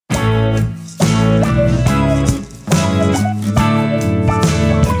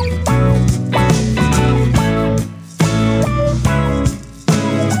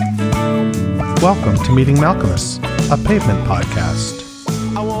welcome to Meeting Malcolmus, a pavement podcast.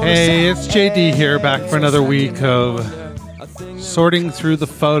 Hey, it's JD here, back for another week of sorting through the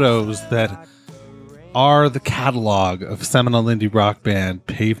photos that are the catalog of seminal indie rock band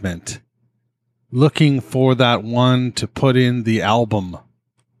Pavement. Looking for that one to put in the album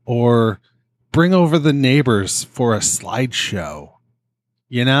or bring over the neighbors for a slideshow.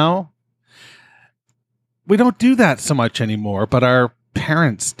 You know? We don't do that so much anymore, but our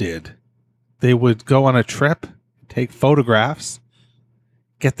parents did. They would go on a trip, take photographs,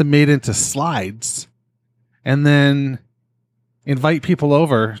 get them made into slides, and then invite people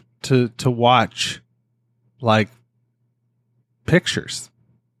over to watch, like, pictures.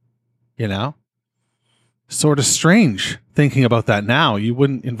 You know? Sort of strange thinking about that now. You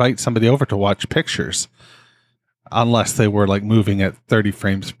wouldn't invite somebody over to watch pictures unless they were, like, moving at 30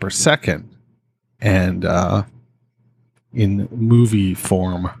 frames per second and in movie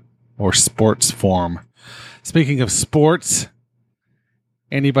form or sports form. Speaking of sports,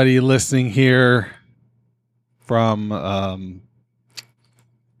 anybody listening here from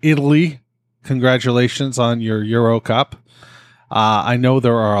Italy, congratulations on your Euro Cup. I know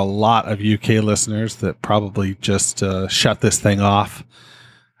there are a lot of UK listeners that probably just shut this thing off.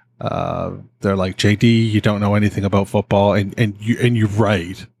 They're like, JD, you don't know anything about football, and you're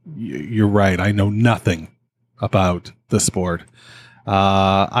right. You're right. I know nothing about the sport.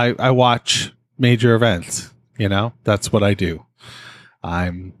 I watch major events. You know, that's what I do.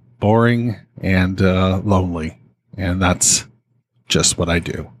 I'm boring and lonely, and that's just what I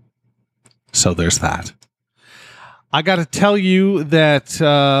do. So there's that. I got to tell you that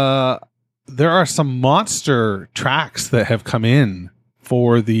there are some monster tracks that have come in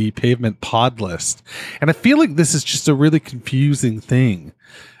for the Pavement pod list. And I feel like this is just a really confusing thing.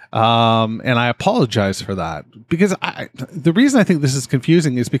 And I apologize for that, because the reason I think this is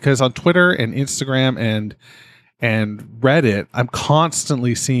confusing is because on Twitter and Instagram and Reddit, I'm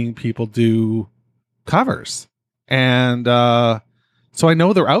constantly seeing people do covers. And so I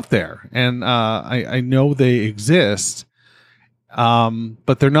know they're out there, and I know they exist,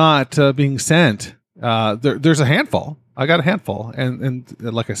 but they're not being sent. There's a handful. I got a handful, and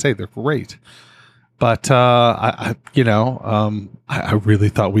like I say, they're great. But I really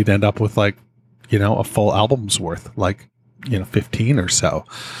thought we'd end up with, like, you know, a full album's worth, like, you know, 15 or so.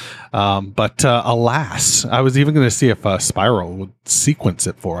 But alas, I was even going to see if Spiral would sequence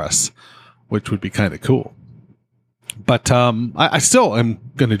it for us, which would be kind of cool. But I still am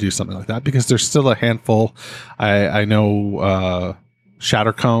going to do something like that, because there's still a handful. I know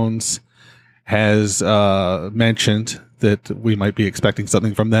Shattercones has mentioned that we might be expecting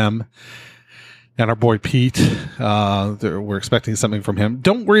something from them. And our boy Pete, we're expecting something from him.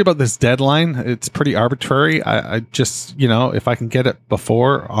 Don't worry about this deadline. It's pretty arbitrary. I just, you know, if I can get it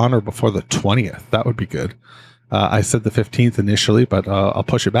before the 20th, that would be good. I said the 15th initially, but I'll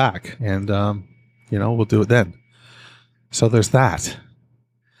push it back, and, you know, we'll do it then. So there's that.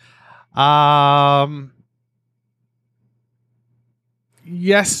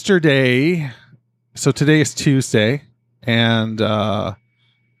 Yesterday, so today is Tuesday, and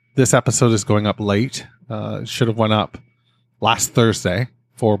this episode is going up late. It should have went up last Thursday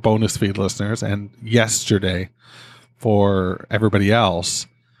for bonus feed listeners, and yesterday for everybody else.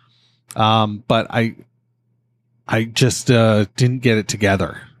 But I just didn't get it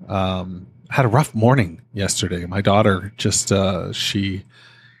together. Had a rough morning yesterday. My daughter just she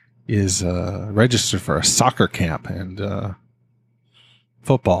is registered for a soccer camp and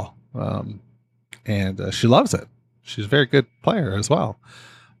football, and she loves it. She's a very good player as well.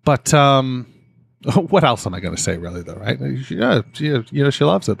 But what else am I going to say, really, though, right? Yeah, you know, she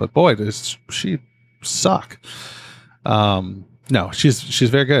loves it, but boy, does she suck. No, she's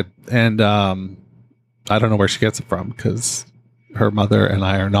very good, and I don't know where she gets it from, because her mother and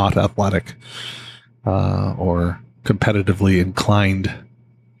I are not athletic or competitively inclined.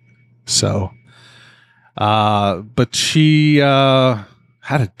 So, but she had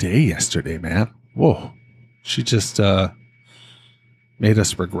a day yesterday, man. Whoa, she just made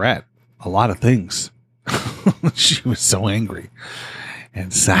us regret a lot of things. She was so angry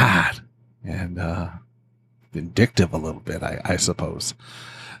and sad and vindictive a little bit, I suppose.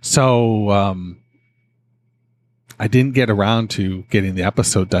 So I didn't get around to getting the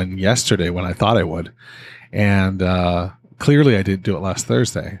episode done yesterday when I thought I would. And clearly I didn't do it last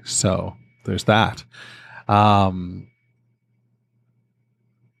Thursday. So there's that. But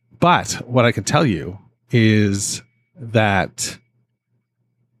what I can tell you is that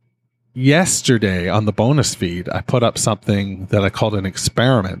yesterday on the bonus feed, I put up something that I called an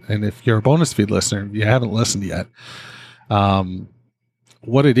experiment. And if you're a bonus feed listener, you haven't listened yet,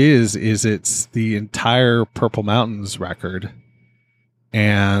 what it is it's the entire Purple Mountains record,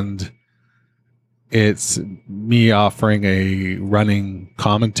 and it's me offering a running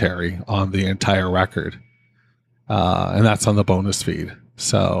commentary on the entire record. And that's on the bonus feed.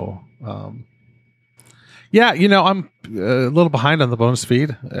 So, yeah, I'm a little behind on the bonus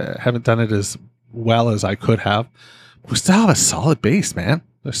feed. Haven't done it as well as I could have. We still have a solid base, man.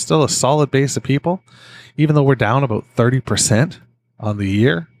 There's still a solid base of people, even though we're down about 30% on the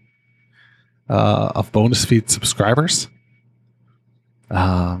year of bonus feed subscribers.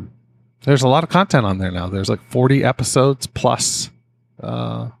 There's a lot of content on there now. There's like 40 episodes plus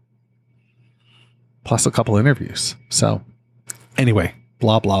a couple interviews. So anyway,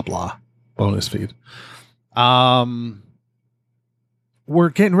 blah, blah, blah. Bonus feed. We're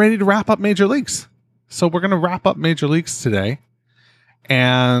getting ready to wrap up Major Leagues. So we're going to wrap up Major Leagues today.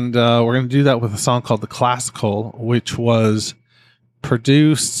 And we're going to do that with a song called The Classical, which was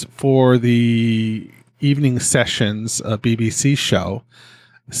produced for the evening sessions BBC show,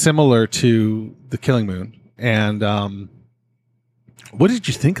 similar to The Killing Moon. And what did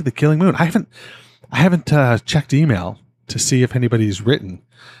you think of The Killing Moon? I haven't checked email to see if anybody's written,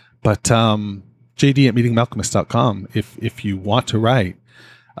 but JD at meetingmalcolmist.com if you want to write.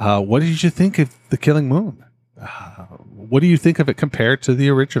 What did you think of The Killing Moon? What do you think of it compared to the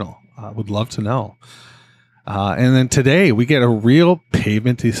original? I would love to know. And then today we get a real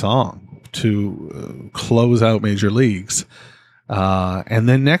pavementy song to close out Major Leagues. And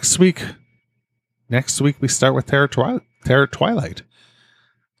then next week we start with Terror Twilight.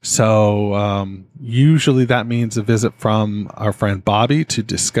 So usually that means a visit from our friend Bobby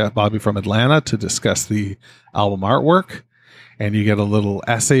from Atlanta to discuss the album artwork. And you get a little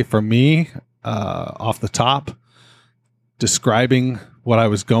essay from me off the top describing what I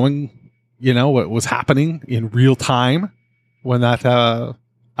was what was happening in real time when that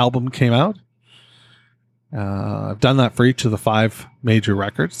album came out. I've done that for each of the 5 major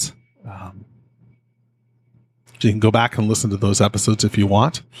records. So you can go back and listen to those episodes if you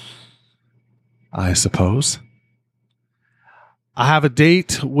want, I suppose. I have a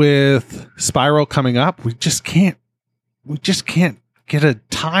date with Spyro coming up. We just can't get a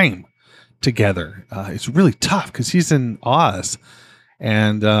time together. It's really tough because he's in Oz,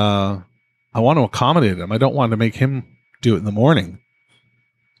 and I want to accommodate him. I don't want to make him do it in the morning.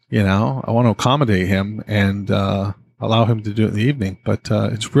 I want to accommodate him and allow him to do it in the evening. But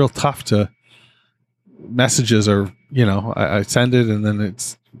it's real tough to messages are, I send it and then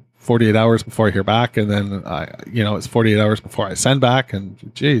it's 48 hours before I hear back. And then it's 48 hours before I send back.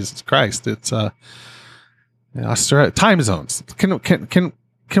 And Jesus Christ, it's time zones. Can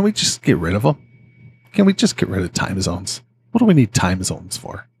we just get rid of them? Can we just get rid of time zones? What do we need time zones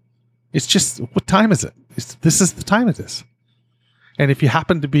for? It's just, what time is it? This is the time it is. And if you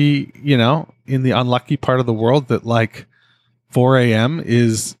happen to be, in the unlucky part of the world that like 4 a.m.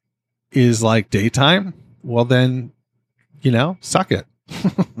 is like daytime, well then, suck it.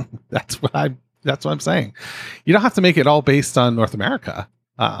 That's what I'm saying. You don't have to make it all based on North America.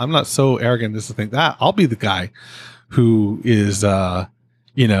 I'm not so arrogant as to think that. I'll be the guy who is,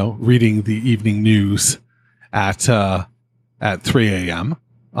 reading the evening news at 3 a.m.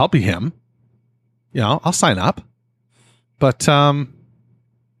 I'll be him. I'll sign up. But I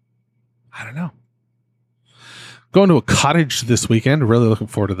don't know. Going to a cottage this weekend. Really looking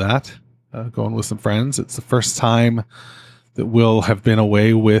forward to that. Going with some friends. It's the first time that we'll have been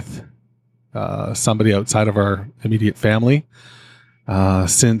away with somebody outside of our immediate family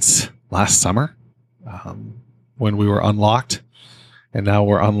since last summer when we were unlocked. And now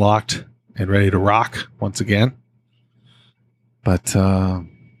we're unlocked and ready to rock once again. But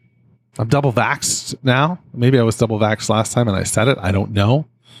I'm double vaxxed now. Maybe I was double vaxxed last time and I said it. I don't know.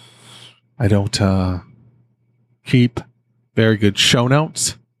 I don't keep very good show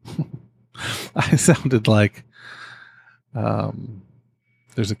notes. I sounded like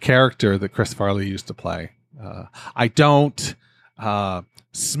there's a character that Chris Farley used to play. I don't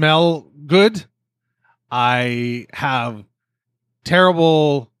smell good. I have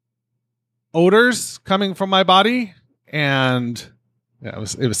terrible odors coming from my body, and it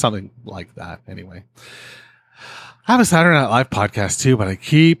was something like that. Anyway, I have a Saturday Night Live podcast too, but I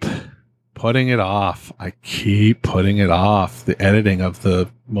keep putting it off. The editing of the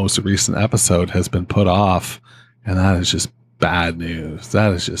most recent episode has been put off, and that is just bad news.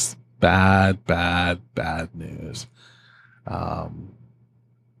 That is just bad news.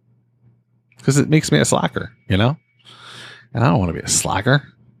 Because it makes me a slacker, and I don't want to be a slacker.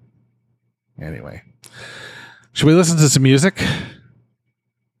 Anyway, should we listen to some music?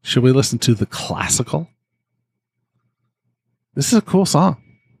 Should we listen to The Classical? This is a cool song.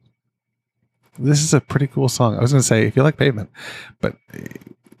 This is a pretty cool song. I was going to say, if you like Pavement, but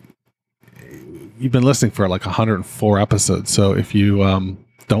you've been listening for like 104 episodes. So if you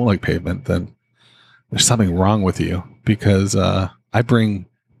don't like Pavement, then there's something wrong with you, because I bring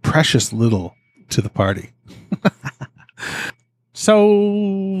precious little to the party.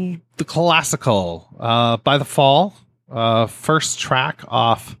 So the Classical by The Fall, first track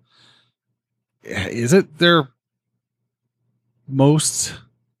off. Is it their most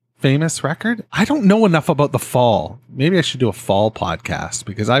famous record? I don't know enough about The Fall. Maybe I should do a Fall podcast,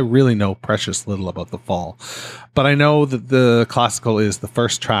 because I really know precious little about The Fall. But I know that the Classical is the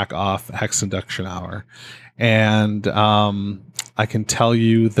first track off Hex Induction Hour. And I can tell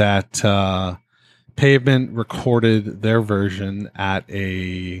you that Pavement recorded their version at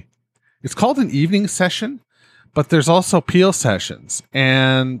it's called an evening session, but there's also Peel sessions.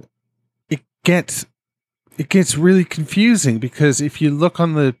 And it gets really confusing, because if you look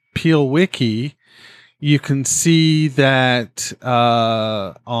on the Peel wiki, you can see that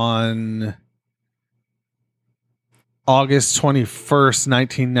on August 21st,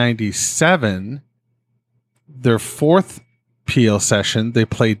 1997, their fourth Peel session, they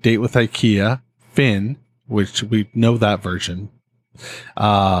played Date with IKEA, Finn, which we know that version.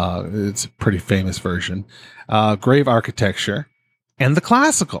 It's a pretty famous version. Grave Architecture, and the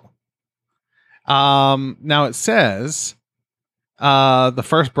Classical. Now it says the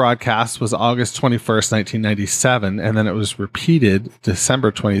first broadcast was August 21st, 1997, and then it was repeated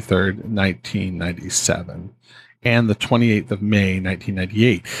December 23rd, 1997, and the 28th of May,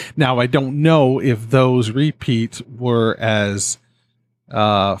 1998. Now, I don't know if those repeats were as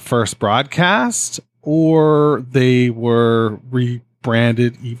first broadcast, or they were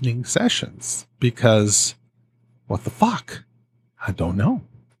rebranded evening sessions, because what the fuck? I don't know.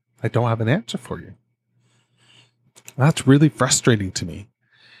 I don't have an answer for you. That's really frustrating to me.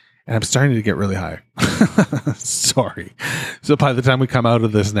 And I'm starting to get really high. Sorry. So by the time we come out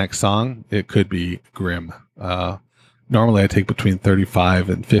of this next song, it could be grim. Normally I take between 35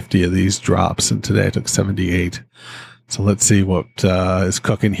 and 50 of these drops, and today I took 78. So let's see what is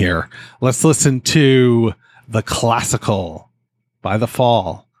cooking here. Let's listen to The Classical by The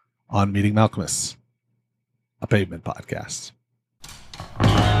Fall on Meeting Malcolmus, a Pavement podcast.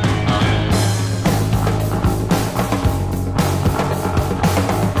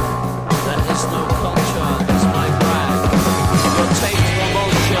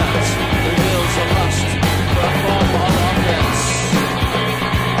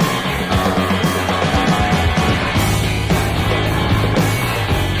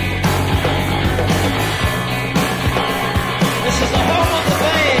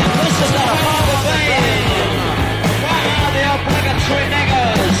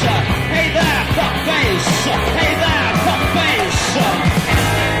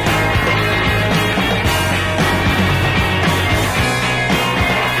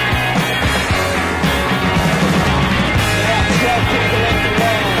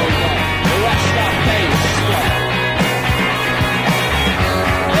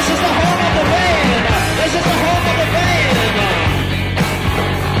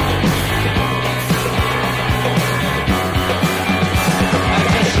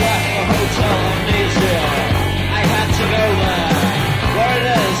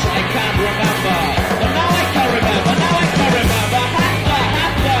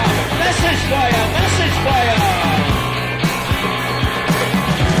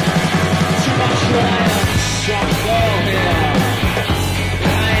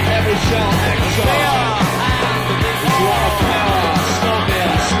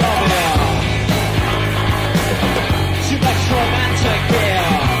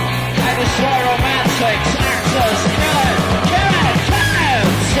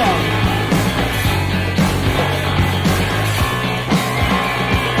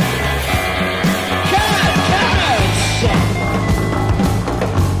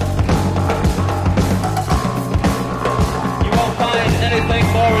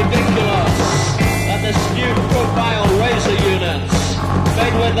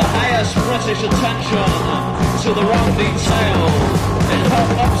 British attention to the wrong detail in hot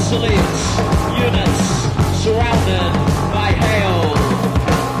obsolete units surrounded by hail.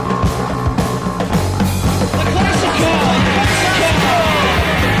 The classical!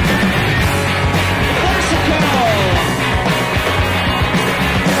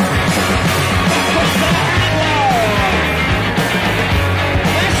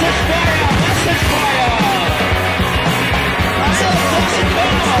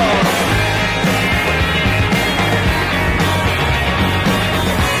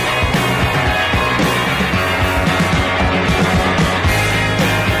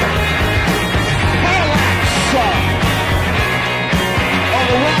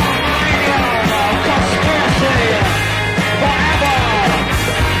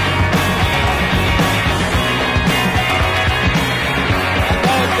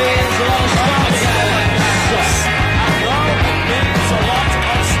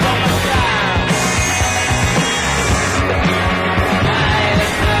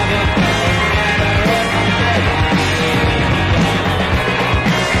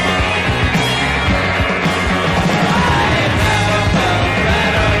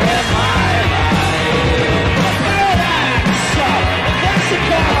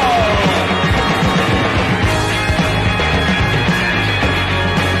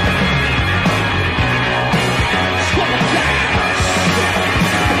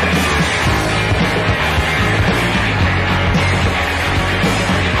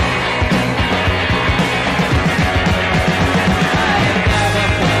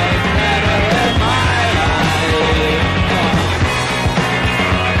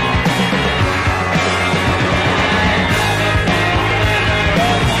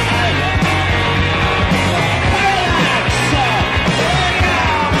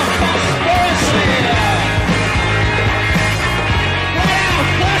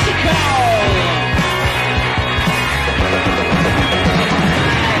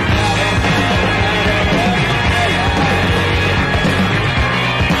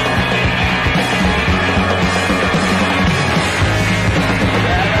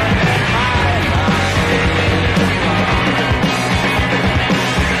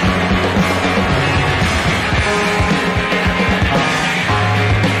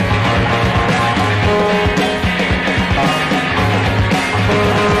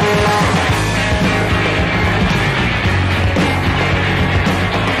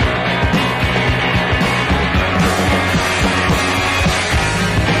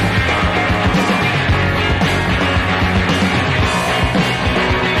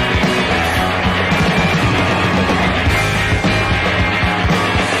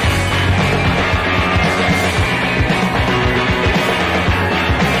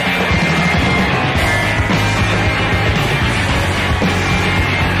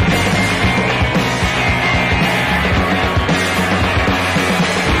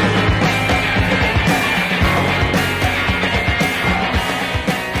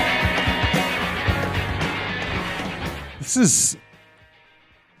 is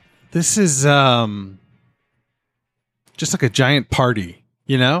just like a giant party,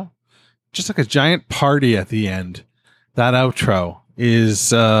 you know? Just like a giant party at the end. That outro is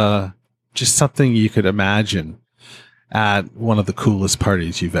just something you could imagine at one of the coolest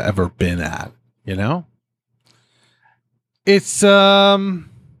parties you've ever been at, you know? It's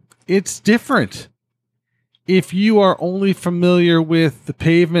different. If you are only familiar with the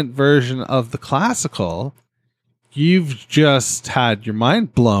Pavement version of the classical, you've just had your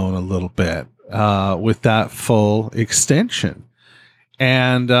mind blown a little bit with that full extension,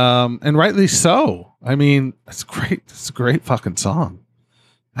 and rightly so. I mean, it's great. It's a great fucking song.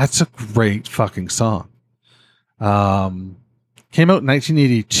 That's a great fucking song. Came out in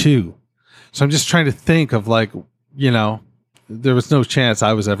 1982, so I'm just trying to think of, like, you know, there was no chance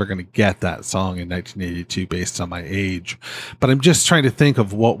I was ever going to get that song in 1982 based on my age, but I'm just trying to think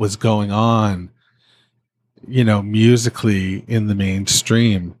of what was going on, you know, musically in the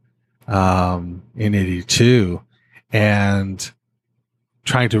mainstream in 82, and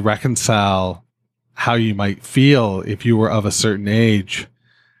trying to reconcile how you might feel if you were of a certain age,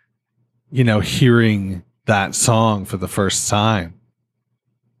 you know, hearing that song for the first time.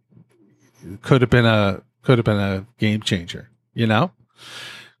 It could have been a game changer, you know?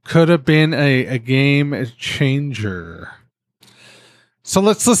 Could have been a game changer. So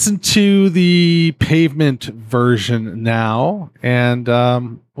let's listen to the Pavement version now, and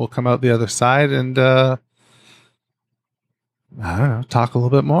we'll come out the other side and I don't know, talk a little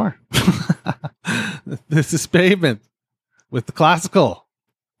bit more. This is Pavement with the classical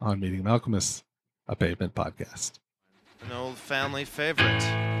on Meeting Alchemists, a Pavement podcast. An old family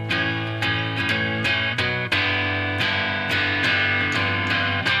favorite.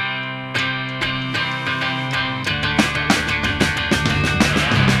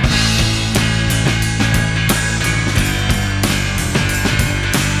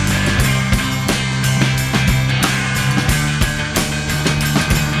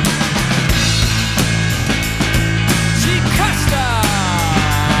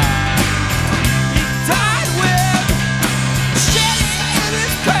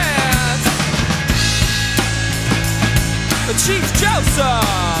 Chief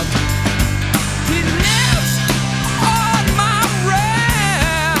Joseph, he lives on my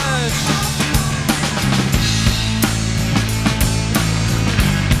ranch.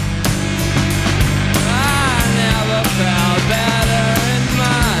 I never felt better in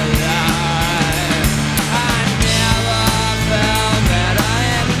my life. I never felt better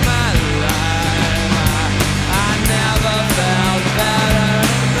in my life. I never felt better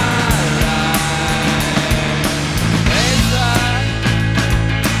in my life.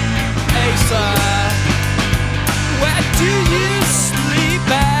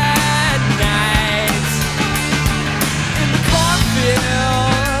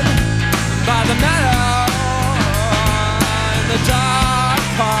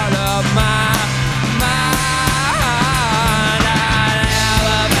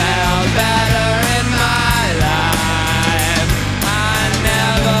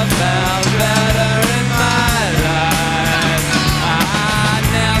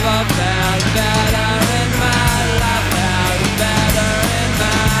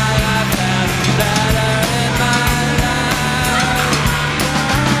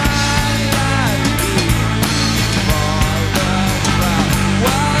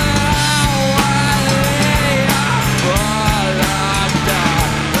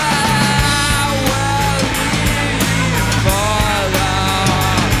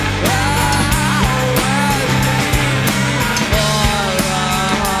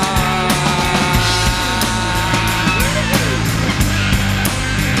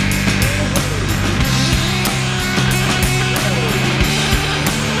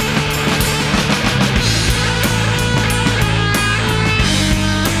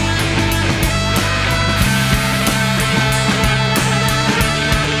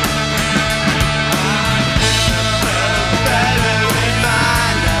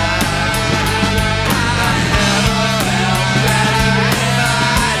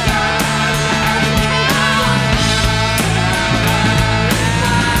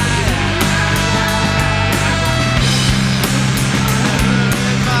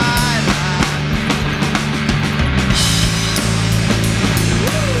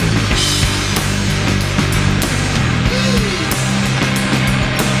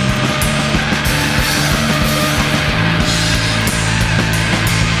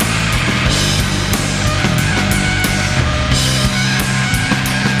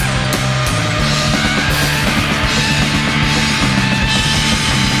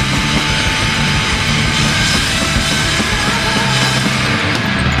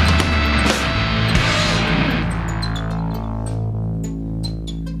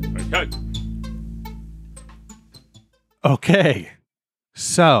 Okay,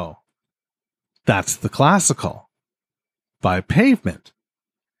 so that's the Classical by Pavement.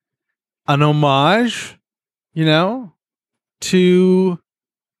 An homage, to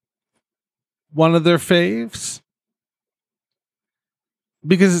one of their faves.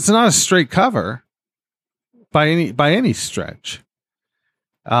 Because it's not a straight cover by any stretch.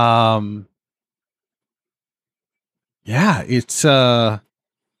 It's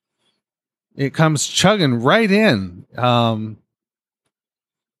it comes chugging right in. Pardon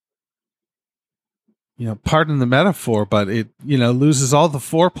the metaphor, but it loses all the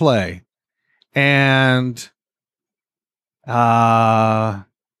foreplay and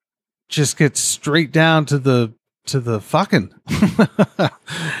just gets straight down to the fucking.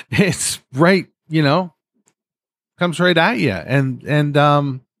 It's right, comes right at you, and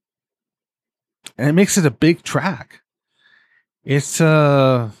it makes it a big track. It's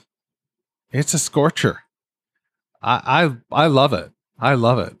a scorcher. I love it. I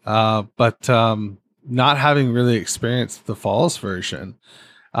love it. But not having really experienced the Falls version,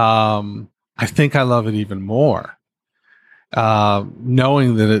 I think I love it even more.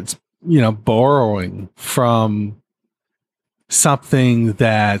 Knowing that it's, borrowing from something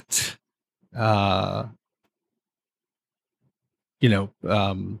that,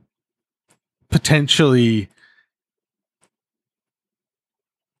 potentially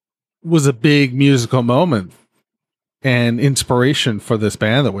was a big musical moment and inspiration for this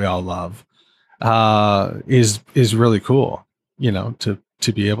band that we all love, is really cool, to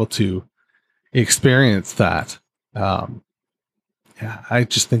be able to experience that. I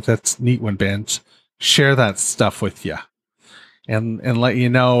just think that's neat when bands share that stuff with you and let you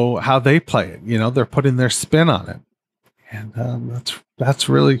know how they play it. They're putting their spin on it. And that's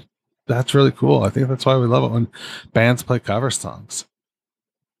really cool. I think that's why we love it when bands play cover songs.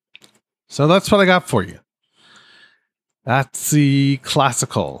 So that's what I got for you. That's the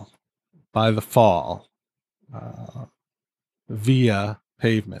Classical by The Fall, via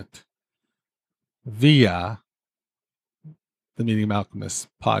Pavement, via the Meeting Malcolmus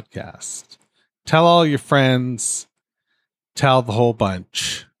podcast. Tell all your friends, tell the whole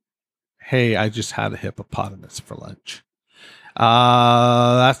bunch, hey, I just had a hippopotamus for lunch.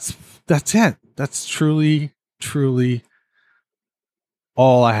 That's it. That's truly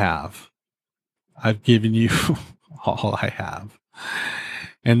all I have. I've given you all I have.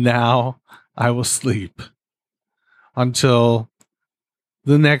 And now I will sleep until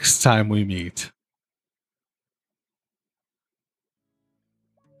the next time we meet.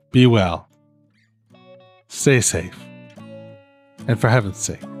 Be well. Stay safe. And for heaven's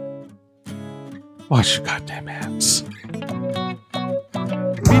sake, wash your goddamn hands.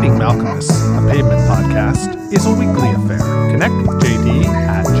 Meeting Malcolmus, a Pavement podcast, is a weekly affair. Connect with JD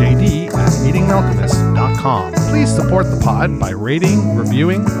at jd@meetingmalcolmus.com. Please support the pod by rating,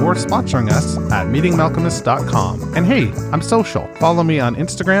 reviewing, or sponsoring us at meetingmalcolmus.com. And hey, I'm social. Follow me on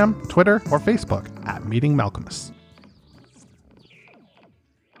Instagram, Twitter, or Facebook at Meeting Malcolmus.